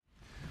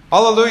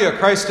Hallelujah,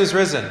 Christ is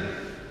risen.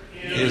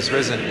 He is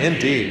risen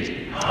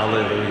indeed.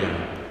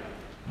 Hallelujah.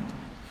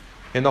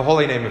 In the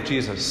holy name of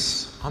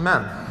Jesus.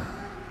 Amen.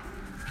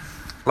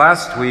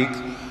 Last week,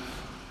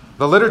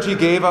 the liturgy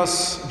gave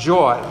us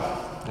joy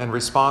in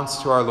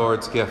response to our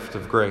Lord's gift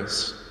of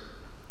grace.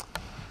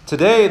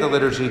 Today, the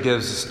liturgy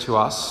gives to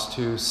us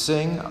to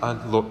sing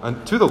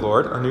to the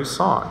Lord a new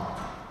song.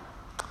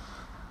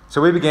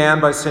 So we began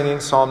by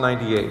singing Psalm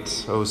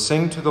 98. Oh,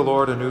 sing to the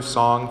Lord a new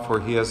song, for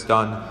he has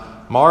done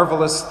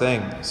marvelous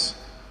things.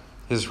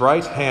 His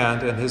right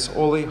hand and his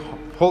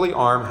holy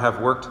arm have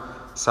worked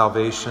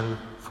salvation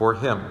for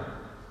him.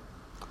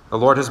 The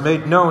Lord has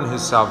made known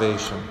his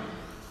salvation.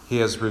 He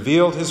has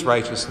revealed his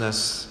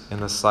righteousness in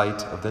the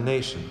sight of the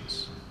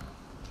nations.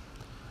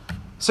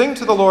 Sing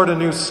to the Lord a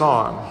new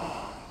song.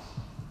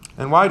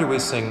 And why do we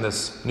sing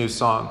this new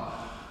song?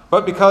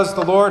 But because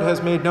the Lord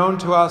has made known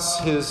to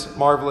us his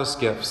marvelous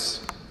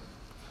gifts.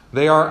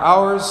 They are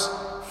ours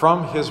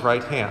from his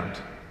right hand.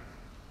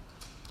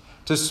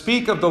 To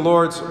speak of the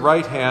Lord's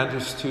right hand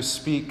is to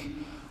speak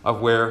of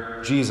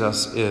where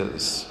Jesus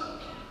is.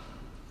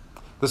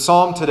 The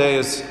psalm today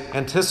is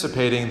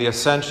anticipating the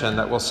ascension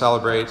that we'll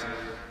celebrate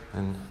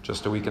in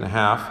just a week and a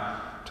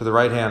half to the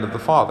right hand of the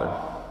Father.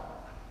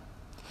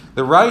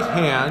 The right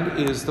hand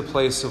is the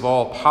place of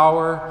all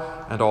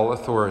power and all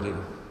authority.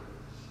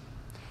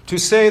 To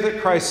say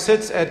that Christ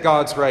sits at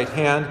God's right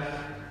hand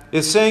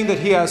is saying that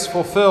he has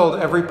fulfilled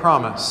every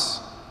promise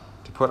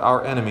to put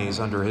our enemies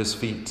under his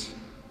feet,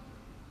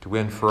 to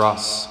win for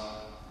us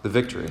the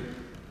victory.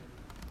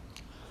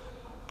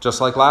 Just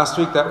like last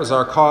week, that was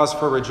our cause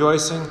for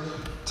rejoicing.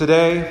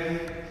 Today,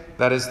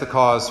 that is the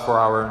cause for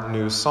our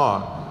new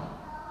song.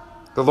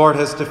 The Lord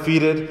has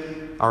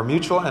defeated our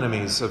mutual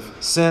enemies of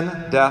sin,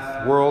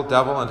 death, world,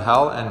 devil, and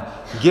hell, and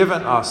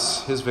given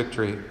us his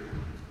victory,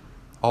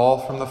 all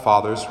from the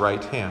Father's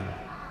right hand.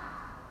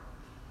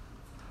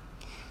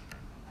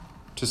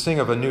 To sing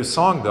of a new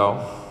song,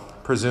 though,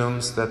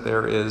 presumes that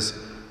there is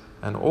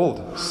an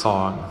old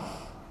song.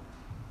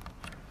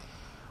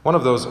 One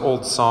of those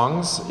old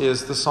songs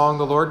is the song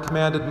the Lord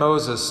commanded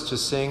Moses to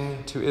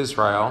sing to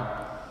Israel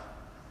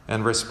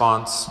in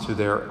response to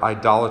their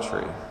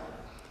idolatry,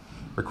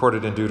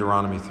 recorded in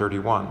Deuteronomy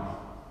 31.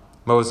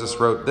 Moses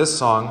wrote this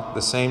song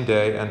the same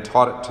day and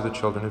taught it to the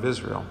children of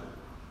Israel.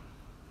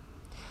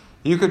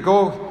 You could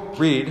go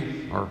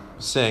read or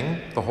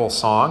sing the whole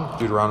song,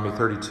 Deuteronomy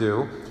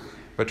 32,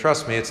 but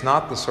trust me, it's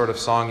not the sort of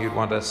song you'd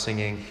want us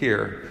singing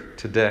here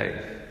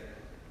today.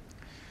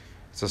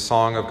 It's a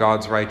song of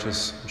God's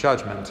righteous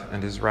judgment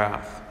and his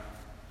wrath.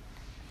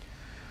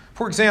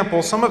 For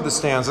example, some of the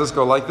stanzas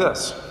go like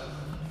this.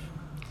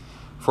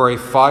 For a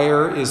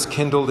fire is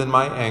kindled in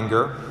my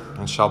anger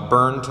and shall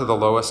burn to the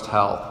lowest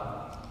hell.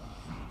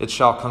 It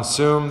shall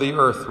consume the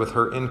earth with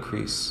her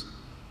increase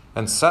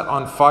and set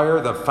on fire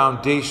the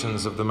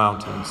foundations of the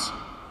mountains.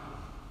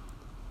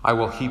 I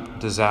will heap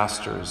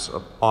disasters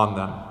on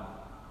them.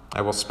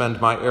 I will spend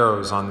my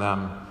arrows on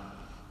them.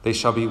 They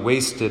shall be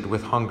wasted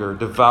with hunger,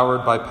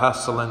 devoured by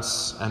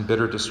pestilence and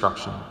bitter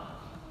destruction.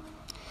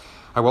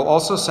 I will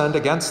also send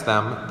against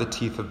them the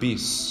teeth of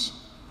beasts,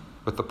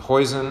 with the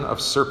poison of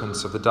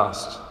serpents of the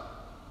dust.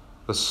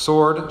 The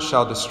sword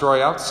shall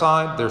destroy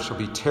outside, there shall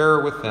be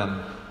terror within,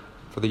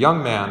 for the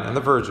young man and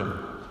the virgin,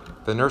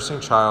 the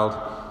nursing child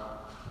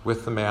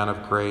with the man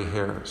of gray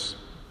hairs.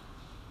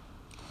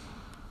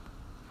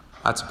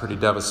 That's a pretty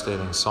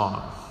devastating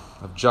song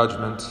of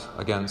judgment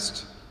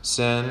against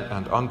sin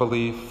and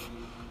unbelief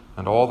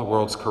and all the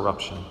world's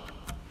corruption.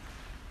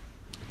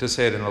 To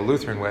say it in a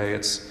Lutheran way,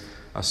 it's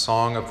a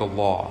song of the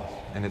law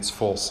in its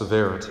full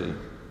severity.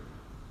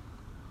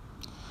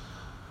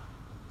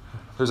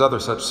 There's other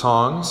such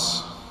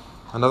songs.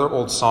 Another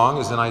old song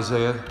is in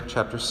Isaiah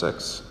chapter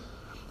 6,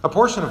 a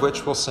portion of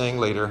which we'll sing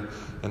later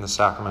in the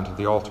sacrament of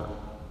the altar.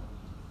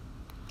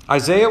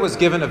 Isaiah was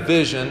given a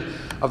vision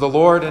of the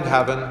Lord in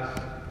heaven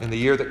in the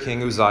year that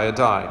King Uzziah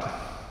died.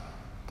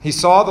 He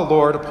saw the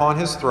Lord upon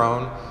his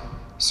throne,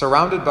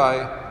 surrounded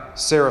by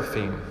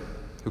seraphim,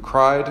 who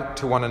cried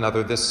to one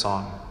another this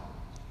song.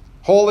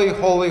 Holy,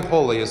 holy,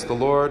 holy is the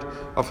Lord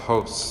of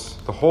hosts.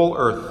 The whole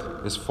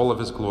earth is full of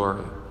his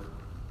glory.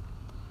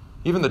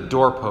 Even the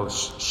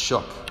doorposts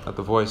shook at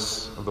the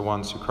voice of the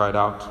ones who cried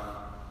out.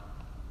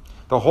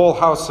 The whole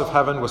house of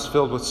heaven was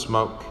filled with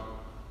smoke.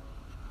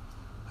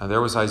 And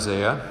there was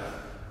Isaiah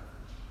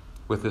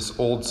with this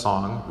old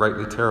song,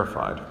 rightly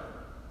terrified.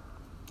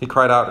 He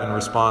cried out in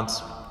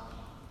response,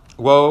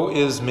 Woe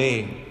is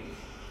me,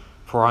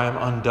 for I am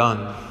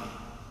undone,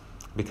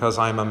 because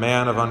I am a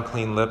man of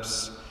unclean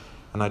lips,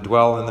 and I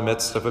dwell in the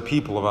midst of a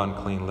people of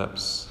unclean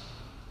lips.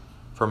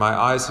 For my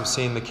eyes have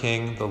seen the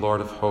King, the Lord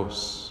of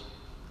hosts.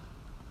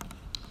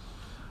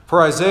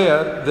 For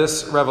Isaiah,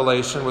 this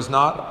revelation was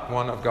not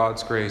one of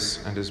God's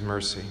grace and his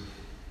mercy,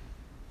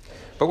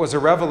 but was a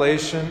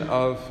revelation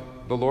of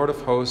the Lord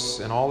of hosts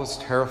in all his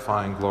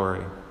terrifying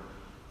glory,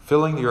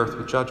 filling the earth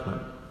with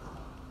judgment.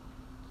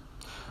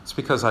 It's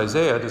because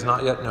Isaiah does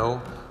not yet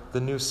know the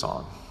new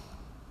song.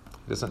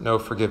 He doesn't know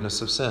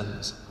forgiveness of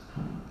sins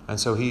and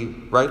so he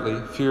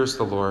rightly fears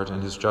the Lord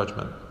and his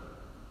judgment.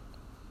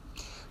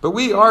 But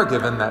we are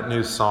given that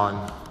new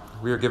song.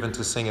 We are given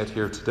to sing it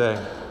here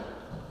today.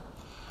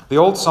 The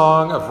old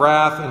song of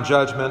wrath and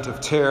judgment,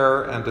 of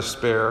terror and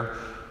despair,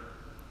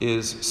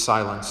 is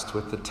silenced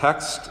with the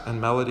text and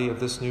melody of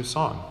this new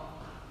song.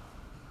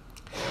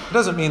 It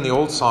doesn't mean the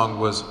old song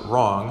was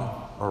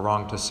wrong, or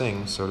wrong to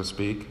sing, so to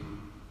speak,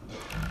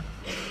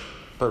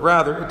 but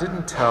rather it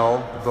didn't tell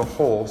the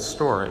whole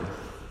story.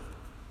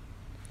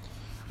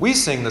 We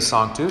sing the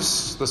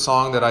Sanctus, the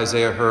song that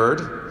Isaiah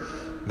heard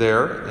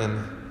there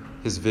in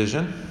his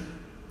vision,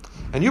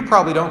 and you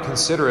probably don't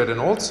consider it an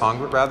old song,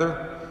 but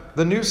rather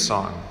the new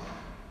song.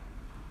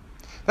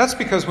 That's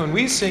because when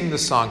we sing the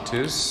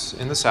Sanctus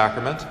in the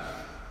sacrament,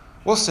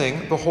 we'll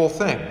sing the whole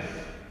thing.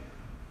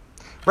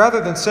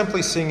 Rather than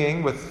simply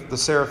singing with the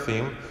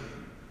seraphim,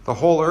 the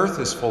whole earth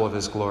is full of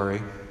his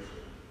glory,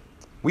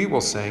 we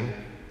will sing,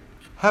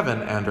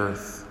 heaven and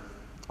earth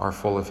are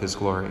full of his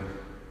glory.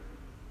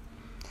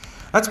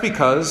 That's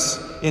because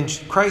in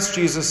Christ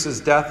Jesus'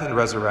 death and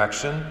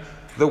resurrection,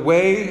 the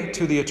way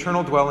to the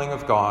eternal dwelling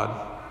of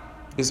God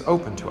is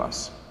open to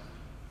us.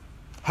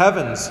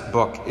 Heaven's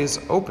book is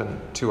open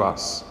to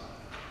us,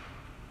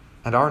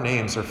 and our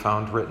names are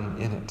found written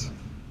in it.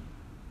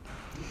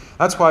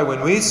 That's why when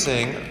we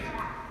sing,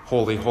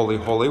 Holy, Holy,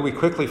 Holy, we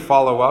quickly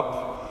follow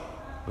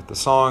up with the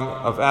song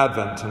of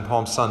Advent and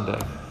Palm Sunday.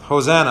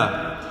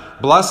 Hosanna,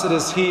 blessed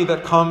is he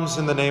that comes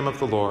in the name of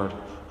the Lord.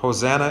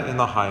 Hosanna in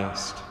the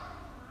highest.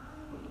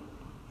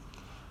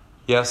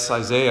 Yes,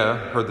 Isaiah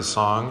heard the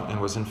song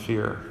and was in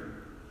fear.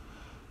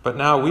 But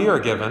now we are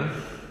given,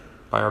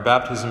 by our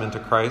baptism into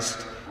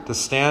Christ, to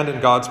stand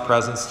in God's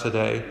presence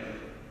today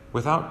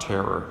without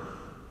terror.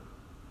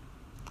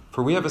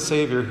 For we have a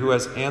Savior who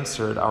has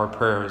answered our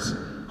prayers.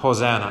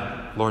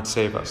 Hosanna, Lord,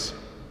 save us.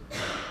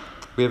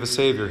 We have a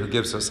Savior who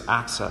gives us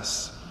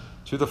access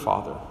to the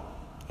Father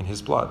in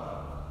his blood.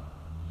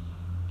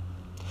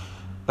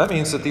 That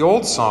means that the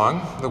old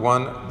song, the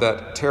one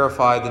that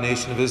terrified the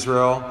nation of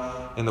Israel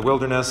in the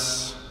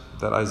wilderness,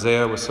 that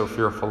Isaiah was so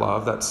fearful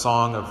of, that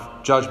song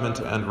of judgment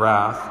and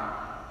wrath,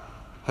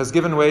 has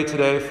given way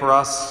today for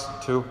us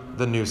to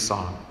the new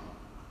song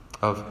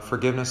of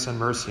forgiveness and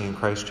mercy in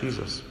Christ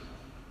Jesus.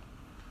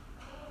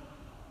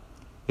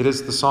 It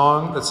is the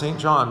song that St.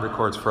 John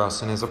records for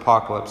us in his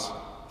Apocalypse.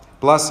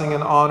 Blessing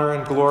and honor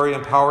and glory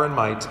and power and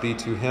might be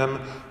to him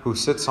who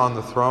sits on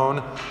the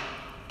throne,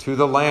 to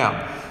the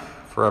Lamb,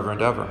 forever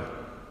and ever.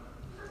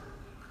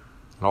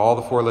 And all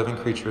the four living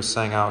creatures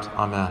sang out,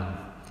 Amen.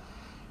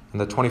 And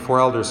the 24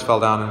 elders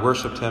fell down and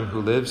worshipped him who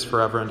lives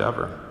forever and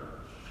ever.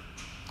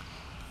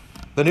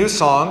 The new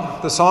song,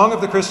 the song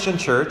of the Christian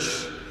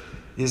church,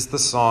 is the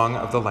song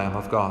of the Lamb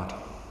of God.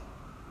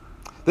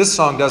 This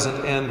song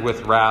doesn't end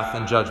with wrath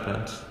and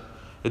judgment.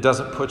 It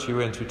doesn't put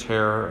you into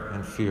terror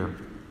and fear.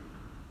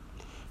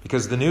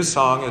 Because the new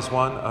song is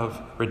one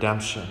of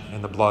redemption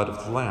in the blood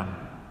of the Lamb.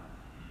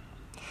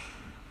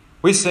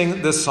 We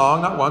sing this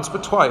song not once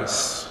but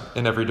twice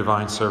in every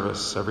divine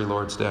service, every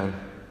Lord's Day,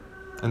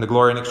 in the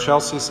Gloria in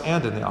Excelsis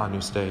and in the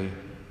Agnus Dei.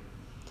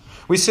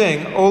 We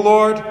sing, O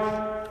Lord,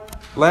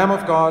 Lamb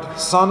of God,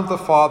 Son of the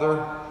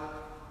Father,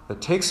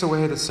 that takes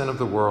away the sin of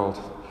the world,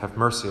 have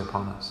mercy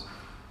upon us.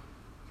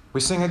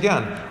 We sing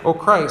again, O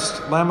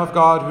Christ, Lamb of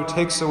God, who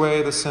takes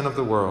away the sin of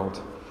the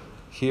world,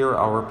 hear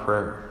our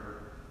prayer.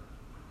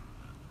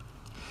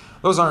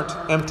 Those aren't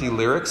empty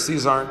lyrics.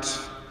 These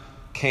aren't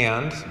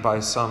canned by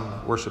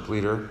some worship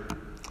leader,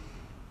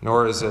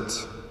 nor is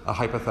it a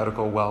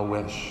hypothetical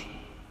well-wish.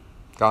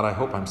 God, I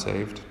hope I'm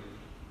saved.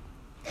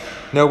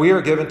 No, we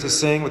are given to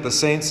sing with the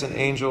saints and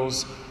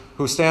angels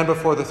who stand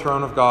before the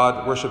throne of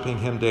God, worshiping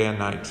him day and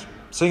night,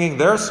 singing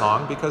their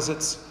song because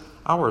it's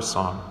our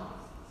song.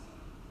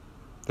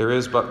 There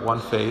is but one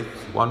faith,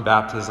 one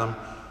baptism,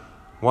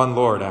 one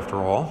Lord, after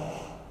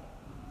all.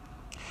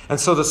 And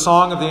so the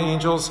song of the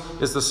angels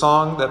is the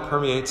song that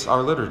permeates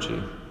our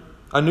liturgy,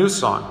 a new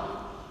song.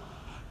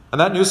 And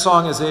that new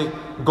song is a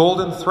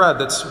golden thread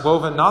that's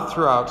woven not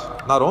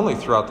only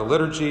throughout the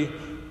liturgy,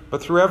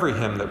 but through every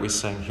hymn that we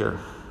sing here.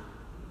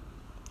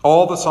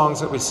 All the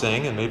songs that we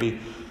sing, and maybe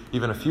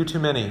even a few too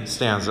many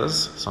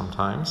stanzas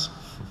sometimes,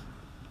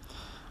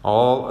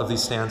 all of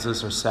these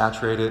stanzas are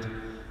saturated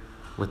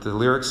with the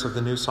lyrics of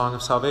the new song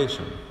of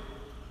salvation.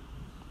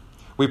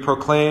 We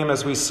proclaim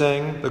as we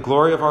sing the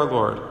glory of our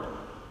Lord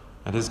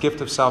and his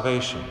gift of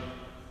salvation.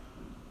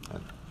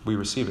 And we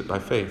receive it by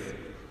faith.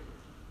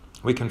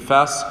 We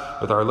confess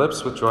with our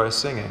lips with joyous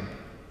singing.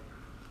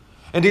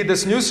 Indeed,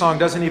 this new song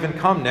doesn't even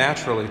come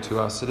naturally to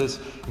us. It is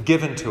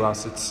given to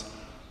us. It's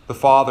the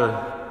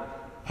Father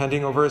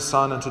handing over his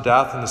Son unto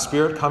death, and the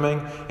Spirit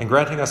coming and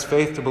granting us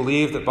faith to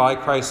believe that by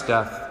Christ's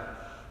death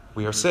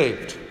we are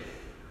saved.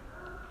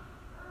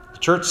 The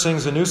church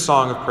sings a new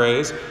song of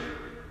praise,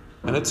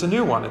 and it's a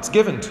new one. It's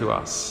given to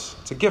us.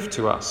 It's a gift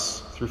to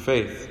us through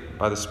faith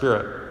by the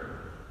Spirit.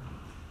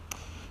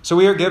 So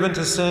we are given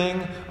to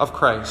sing of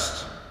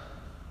Christ,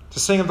 to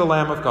sing of the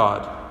Lamb of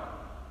God,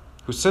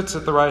 who sits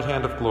at the right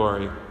hand of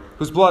glory,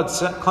 whose blood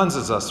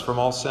cleanses us from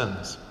all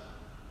sins.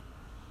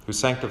 who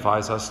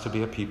sanctifies us to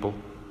be a people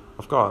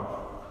of God.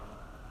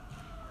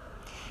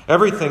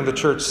 Everything the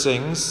church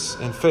sings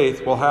in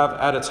faith will have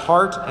at its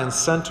heart and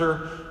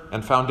center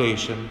and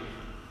foundation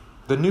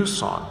the new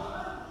song,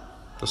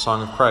 the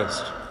song of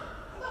Christ.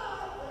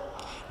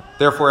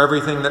 Therefore,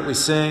 everything that we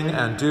sing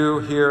and do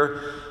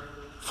here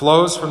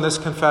flows from this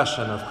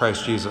confession of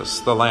Christ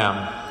Jesus, the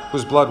Lamb,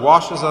 whose blood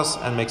washes us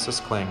and makes us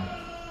clean.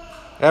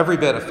 Every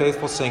bit of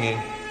faithful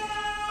singing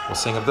will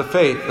sing of the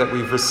faith that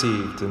we've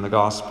received in the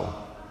gospel.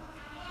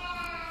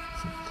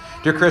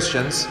 Dear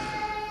Christians,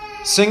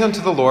 sing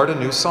unto the Lord a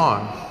new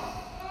song,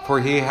 for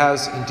he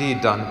has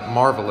indeed done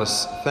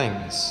marvelous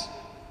things.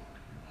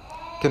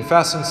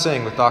 Confess and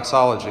sing with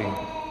doxology,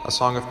 a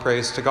song of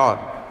praise to God.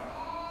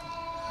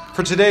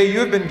 For today you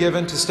have been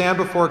given to stand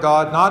before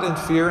God not in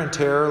fear and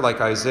terror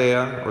like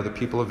Isaiah or the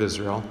people of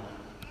Israel,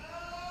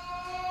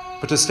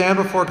 but to stand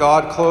before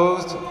God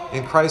clothed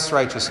in Christ's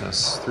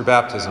righteousness through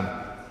baptism.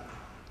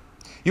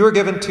 You are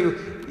given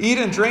to eat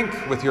and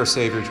drink with your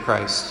Savior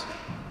Christ,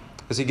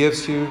 as he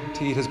gives you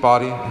to eat his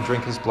body and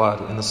drink his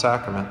blood in the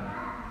sacrament,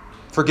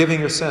 forgiving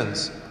your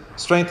sins,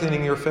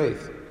 strengthening your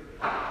faith.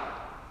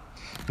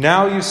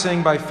 Now you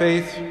sing by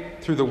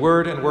faith through the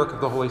word and work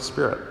of the Holy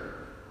Spirit.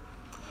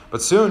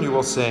 But soon you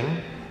will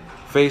sing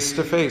face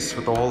to face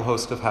with the whole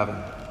host of heaven,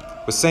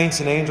 with saints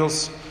and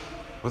angels,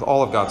 with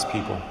all of God's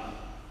people.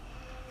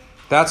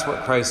 That's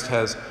what Christ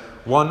has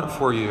won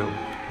for you,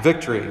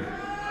 victory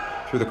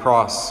through the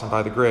cross and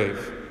by the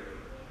grave,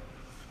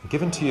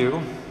 given to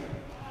you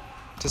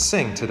to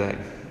sing today,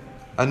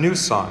 a new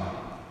song,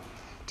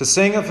 to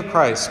sing of the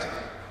Christ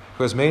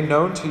who has made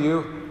known to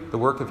you the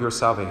work of your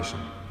salvation.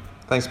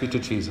 Thanks be to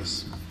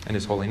Jesus and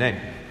his holy name.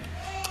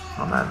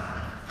 Amen.